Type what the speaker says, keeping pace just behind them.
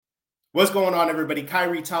What's going on, everybody?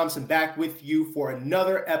 Kyrie Thompson back with you for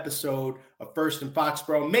another episode of First and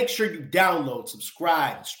Foxborough. Make sure you download,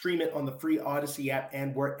 subscribe, stream it on the free Odyssey app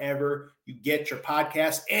and wherever you get your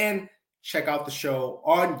podcasts, and check out the show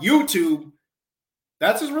on YouTube.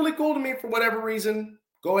 That's just really cool to me for whatever reason.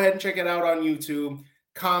 Go ahead and check it out on YouTube.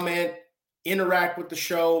 Comment, interact with the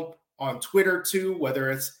show on Twitter too,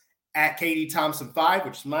 whether it's at KDThompson5,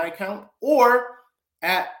 which is my account, or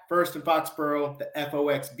at First and Foxborough, the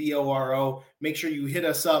Foxboro. Make sure you hit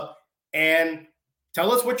us up and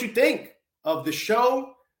tell us what you think of the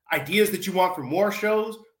show, ideas that you want for more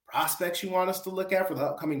shows, prospects you want us to look at for the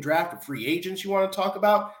upcoming draft, or free agents you want to talk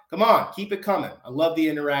about. Come on, keep it coming. I love the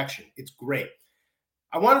interaction. It's great.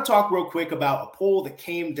 I want to talk real quick about a poll that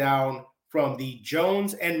came down from the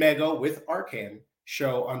Jones and Mego with Arcan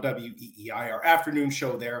show on WEEI, our afternoon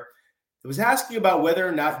show there. It was asking about whether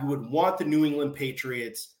or not you would want the New England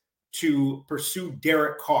Patriots to pursue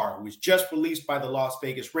Derek Carr, who was just released by the Las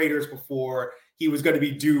Vegas Raiders before he was going to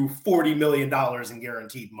be due $40 million in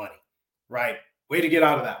guaranteed money, right? Way to get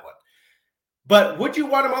out of that one. But would you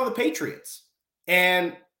want him on the Patriots?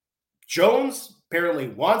 And Jones apparently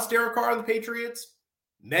wants Derek Carr on the Patriots.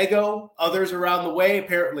 Mego, others around the way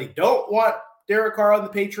apparently don't want Derek Carr on the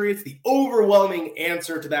Patriots. The overwhelming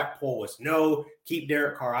answer to that poll was no, keep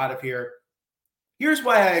Derek Carr out of here. Here's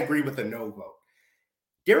why I agree with the no vote.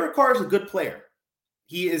 Derek Carr is a good player.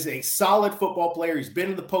 He is a solid football player. He's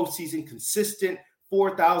been in the postseason, consistent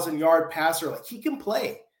 4,000-yard passer. Like, he can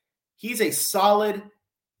play. He's a solid,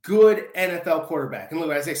 good NFL quarterback. And look,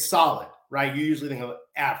 when I say solid, right, you usually think of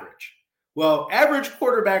average. Well, average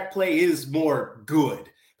quarterback play is more good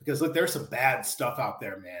because, look, there's some bad stuff out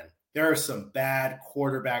there, man. There are some bad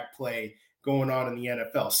quarterback play going on in the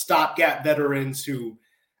NFL. Stopgap veterans who,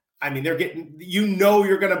 I mean, they're getting, you know,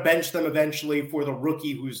 you're going to bench them eventually for the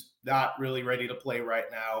rookie who's not really ready to play right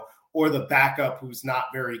now, or the backup who's not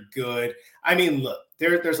very good. I mean, look,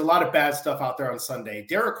 there's a lot of bad stuff out there on Sunday.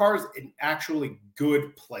 Derek Carr is an actually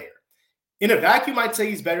good player. In a vacuum, I'd say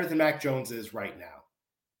he's better than Mac Jones is right now.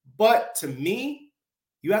 But to me,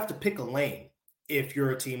 you have to pick a lane if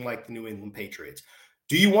you're a team like the New England Patriots.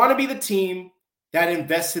 Do you want to be the team that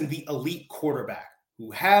invests in the elite quarterback,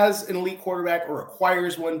 who has an elite quarterback or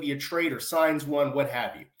acquires one via trade or signs one, what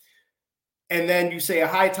have you? And then you say a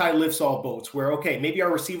high tide lifts all boats where, okay, maybe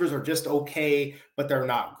our receivers are just okay, but they're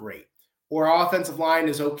not great. Or our offensive line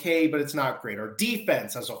is okay, but it's not great. Our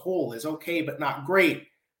defense as a whole is okay, but not great.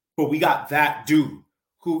 But we got that dude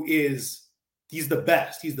who is, he's the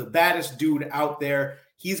best. He's the baddest dude out there.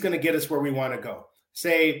 He's going to get us where we want to go.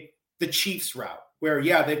 Say the Chiefs route, where,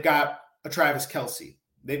 yeah, they've got a Travis Kelce.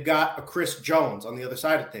 They've got a Chris Jones on the other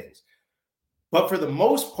side of things. But for the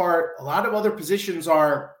most part, a lot of other positions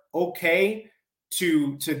are okay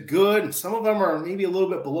to good, and some of them are maybe a little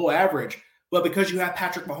bit below average. But because you have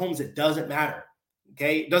Patrick Mahomes, it doesn't matter,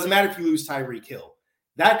 okay? It doesn't matter if you lose Tyreek Hill.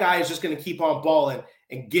 That guy is just going to keep on balling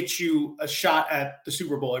and get you a shot at the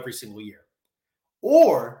Super Bowl every single year.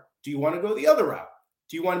 Or do you want to go the other route?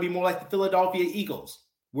 Do you want to be more like the Philadelphia Eagles,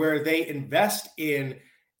 where they invest in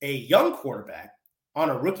a young quarterback on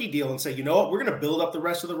a rookie deal and say, you know what, we're going to build up the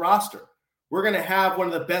rest of the roster. We're going to have one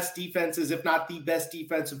of the best defenses, if not the best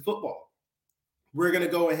defense in football. We're going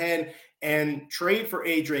to go ahead and trade for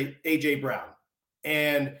A.J. Brown,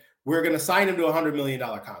 and we're going to sign him to a $100 million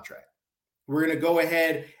contract. We're going to go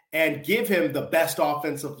ahead and give him the best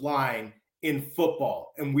offensive line in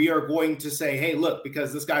football. And we are going to say, hey, look,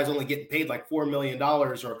 because this guy's only getting paid like $4 million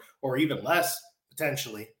or even less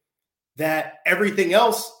potentially, that everything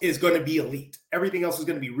else is going to be elite. Everything else is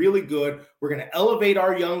going to be really good. We're going to elevate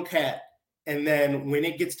our young cat. And then when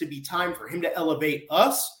it gets to be time for him to elevate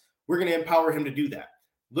us, we're going to empower him to do that.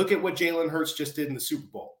 Look at what Jalen Hurts just did in the Super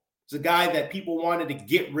Bowl. It's a guy that people wanted to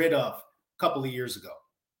get rid of a couple of years ago.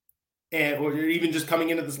 Or even just coming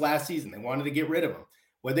into this last season, they wanted to get rid of him.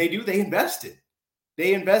 What they do, they invested.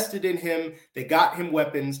 They invested in him. They got him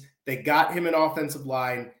weapons. They got him an offensive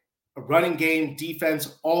line, a running game,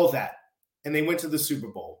 defense, all of that. And they went to the Super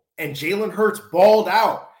Bowl. And Jalen Hurts balled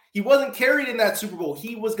out. He wasn't carried in that Super Bowl.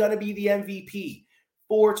 He was going to be the MVP.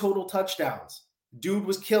 4 total touchdowns. Dude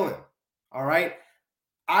was killing. All right?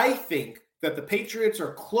 I think that the Patriots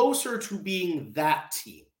are closer to being that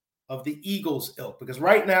team of the Eagles ilk. Because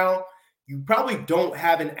right now, you probably don't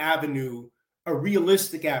have an avenue, a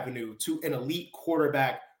realistic avenue to an elite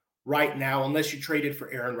quarterback right now, unless you traded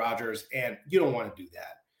for Aaron Rodgers, and you don't want to do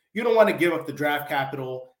that. You don't want to give up the draft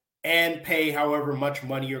capital and pay however much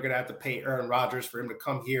money you're going to have to pay Aaron Rodgers for him to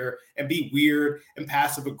come here and be weird and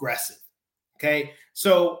passive aggressive. Okay.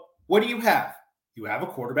 So what do you have? You have a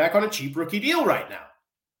quarterback on a cheap rookie deal right now.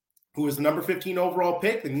 who is the number 15 overall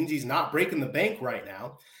pick. That means he's not breaking the bank right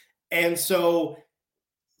now. And so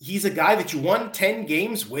he's a guy that you won 10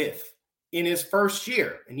 games with in his first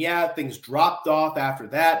year. And yeah, things dropped off after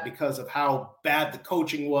that because of how bad the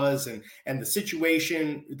coaching was and the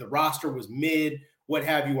situation. The roster was mid, what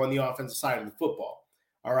have you, on the offensive side of the football.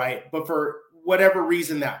 All right. But for whatever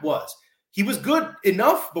reason that was, he was good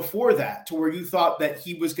enough before that to where you thought that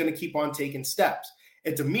he was going to keep on taking steps.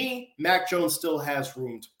 And to me, Mac Jones still has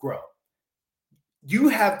room to grow. You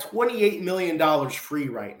have $28 million free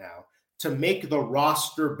right now to make the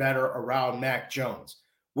roster better around Mac Jones,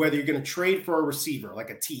 whether you're going to trade for a receiver like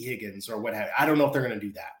a T. Higgins or what have you. I don't know if they're going to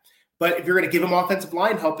do that. But if you're going to give him offensive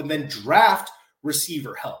line help and then draft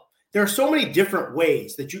receiver help, there are so many different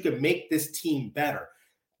ways that you can make this team better.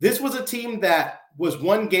 This was a team that was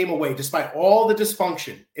one game away, despite all the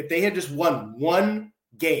dysfunction. If they had just won one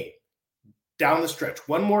game down the stretch,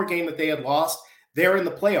 one more game that they had lost, they're in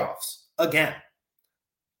the playoffs again.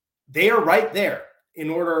 They are right there in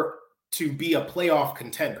order to be a playoff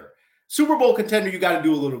contender. Super Bowl contender, you got to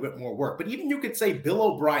do a little bit more work. But even you could say Bill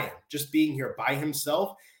O'Brien just being here by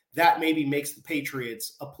himself, that maybe makes the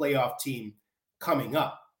Patriots a playoff team coming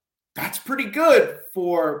up. That's pretty good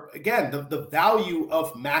for, again, the value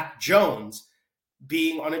of Mac Jones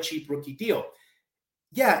being on a cheap rookie deal.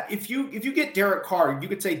 Yeah, if you get Derek Carr, you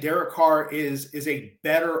could say Derek Carr is a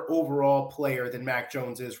better overall player than Mac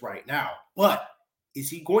Jones is right now. But is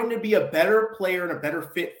he going to be a better player and a better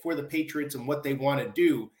fit for the Patriots and what they want to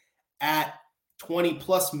do at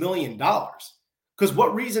 $20+ million? Because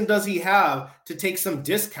what reason does he have to take some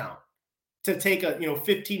discount, to take a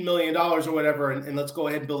 $15 million or whatever and let's go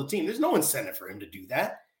ahead and build a team? There's no incentive for him to do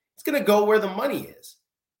that. It's going to go where the money is.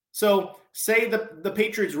 So say the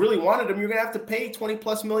Patriots really wanted him, you're going to have to pay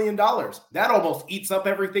 $20+ million. That almost eats up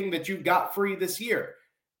everything that you got free this year.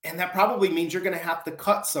 And that probably means you're going to have to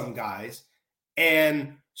cut some guys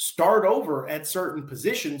and start over at certain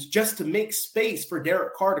positions just to make space for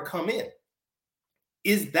Derek Carr to come in.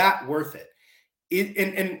 Is that worth it?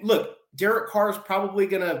 And look, Derek Carr is probably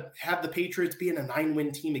going to have the Patriots being a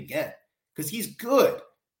 9-win team again because he's good.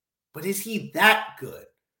 But is he that good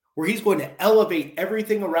where he's going to elevate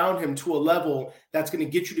everything around him to a level that's going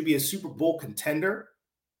to get you to be a Super Bowl contender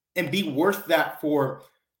and be worth that for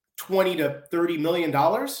 $20 to $30 million?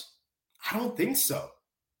 I don't think so.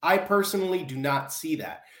 I personally do not see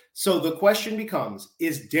that. So the question becomes,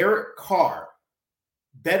 is Derek Carr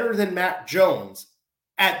better than Mac Jones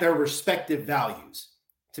at their respective values?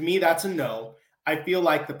 To me, that's a no. I feel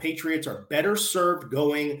like the Patriots are better served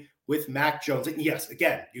going with Mac Jones. And yes,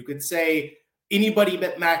 again, you could say anybody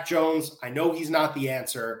but Mac Jones. I know he's not the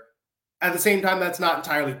answer. At the same time, that's not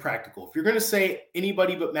entirely practical. If you're going to say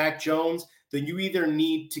anybody but Mac Jones, then you either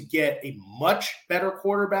need to get a much better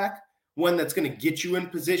quarterback, one that's going to get you in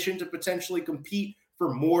position to potentially compete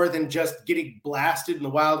for more than just getting blasted in the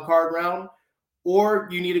wild card round, or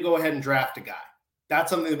you need to go ahead and draft a guy. That's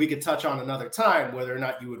something that we could touch on another time, whether or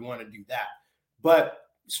not you would want to do that. But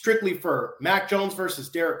strictly for Mac Jones versus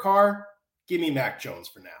Derek Carr, give me Mac Jones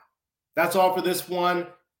for now. That's all for this one.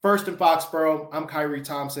 First in Foxborough, I'm Kyrie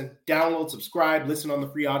Thompson. Download, subscribe, listen on the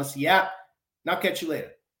free Odyssey app, and I'll catch you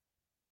later.